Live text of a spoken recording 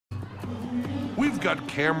We've got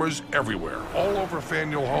cameras everywhere, all over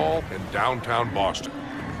Faneuil Hall and downtown Boston.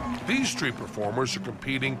 These street performers are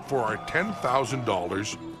competing for our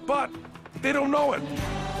 $10,000, but they don't know it.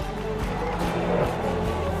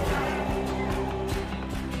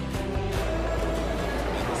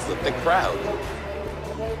 This is a big crowd.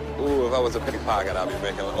 Ooh, if I was a pickpocket, I'd be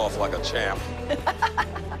making it off like a champ.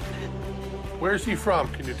 Where's he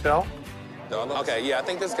from? Can you tell? Okay, yeah, I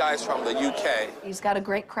think this guy's from the UK. He's got a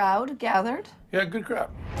great crowd gathered. Yeah, good crowd.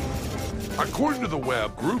 According to the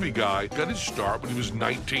web, Groovy Guy got his start when he was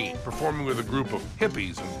 19, performing with a group of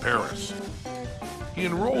hippies in Paris. He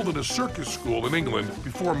enrolled at a circus school in England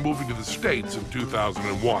before moving to the States in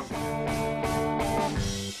 2001.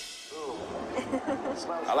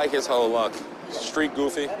 I like his whole look. Street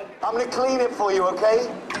goofy. I'm gonna clean it for you, okay?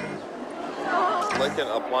 Licking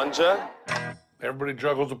a plunger. Everybody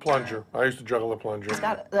juggles a plunger. I used to juggle a plunger. He's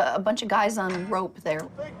got a bunch of guys on rope there.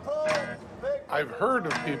 I've heard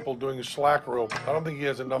of people doing slack rope. I don't think he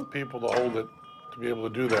has enough people to hold it to be able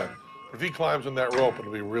to do that. If he climbs on that rope,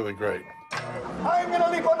 it'll be really great. I'm gonna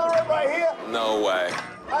leap on the rope right here. No way.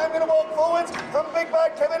 I'm gonna walk forwards from Big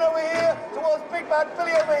Bad Kevin over here towards Big Bad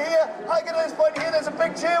Billy over here. I get to this point here, there's a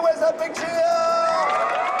big cheer. Where's that big cheer?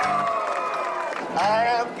 I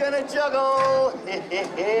am gonna juggle.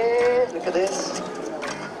 Look at this.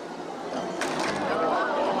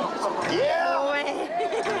 Yeah.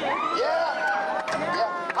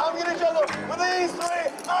 Yeah. I'm gonna juggle with these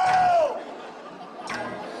three. Oh!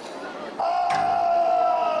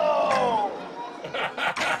 Oh!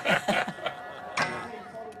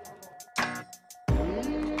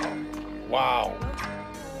 Wow.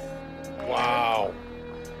 Wow.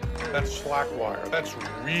 That's slack wire. That's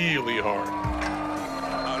really hard.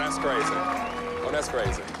 Oh, that's crazy. Oh, that's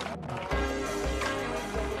crazy.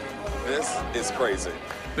 This is crazy.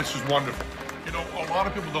 This is wonderful. You know, a lot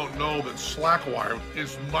of people don't know that slack wire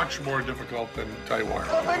is much more difficult than tight wire.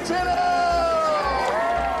 Big chin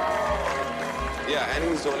Yeah, and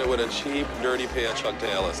he's doing it with a cheap, dirty pair of Chuck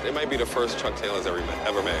Taylors. It might be the first Chuck Taylors ever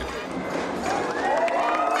made.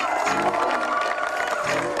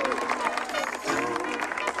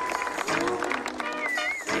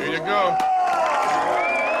 There you go.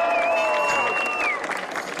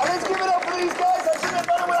 Let's give it up for these guys. I should have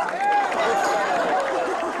done it without.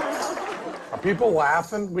 Are people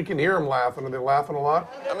laughing? We can hear them laughing. Are they laughing a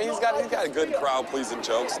lot? I mean, he's got a good crowd-pleasing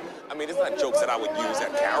jokes. I mean, it's not jokes that I would use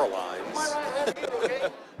at Caroline's.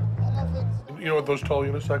 You know what those tall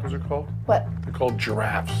unicycles are called? What? They're called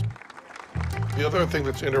giraffes. The other thing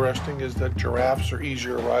that's interesting is that giraffes are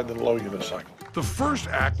easier to ride than low unicycles. The first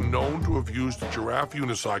act known to have used a giraffe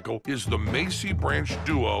unicycle is the Macy Branch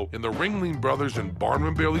Duo in the Ringling Brothers and Barnum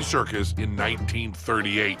and Bailey Circus in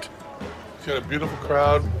 1938. He's got a beautiful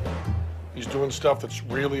crowd. He's doing stuff that's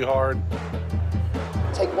really hard.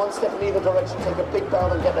 Take one step in either direction, take a big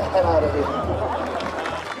bound, and get the hell out of here.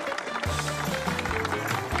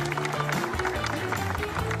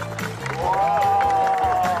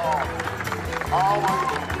 Oh my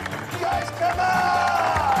God. You guys, come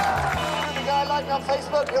on! You guys like me on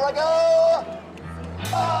Facebook? Here I go!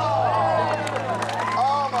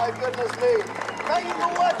 Oh my goodness me. Thank you for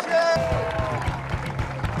watching!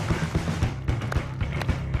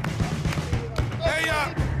 Hey,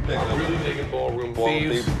 I'm really digging Ballroom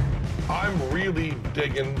Thieves. I'm really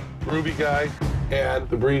digging Groovy Guy and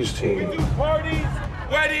the Breeze team. We do parties,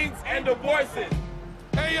 weddings, and divorces.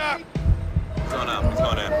 Hey, What's going on? What's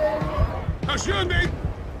going on? excuse me.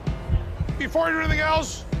 Before I do anything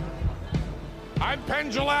else, I'm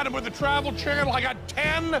Penn Jillette with the Travel Channel. I got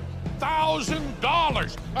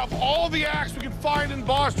 $10,000 of all the acts we could find in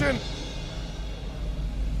Boston.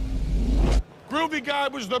 Groovy Guy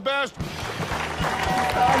was the best. Thank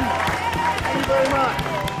you very much.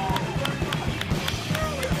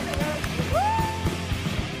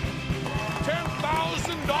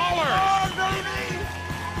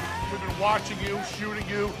 $10,000. We've been watching you, shooting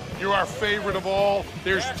you. You're our favorite of all.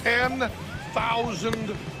 There's $10,000 in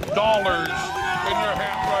your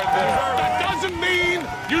hand right there. That doesn't mean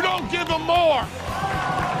you don't give them more.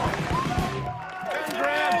 10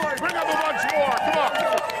 grand. Bring up a bunch more. Come on.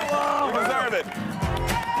 You deserve it.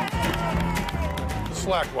 The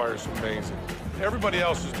slack wire is amazing. Everybody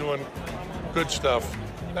else is doing good stuff.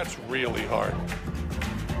 That's really hard.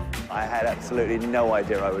 I had absolutely no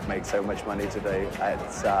idea I would make so much money today.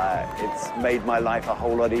 It's made my life a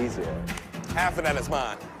whole lot easier. Half of that is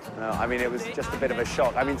mine. No, I mean, it was just a bit of a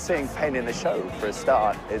shock. I mean, seeing Penn in the show for a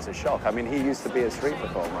start is a shock. I mean, he used to be a street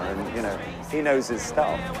performer, and, you know, he knows his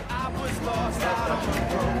stuff. I was lost,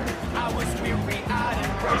 I was weary, I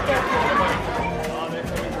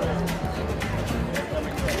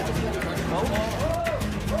didn't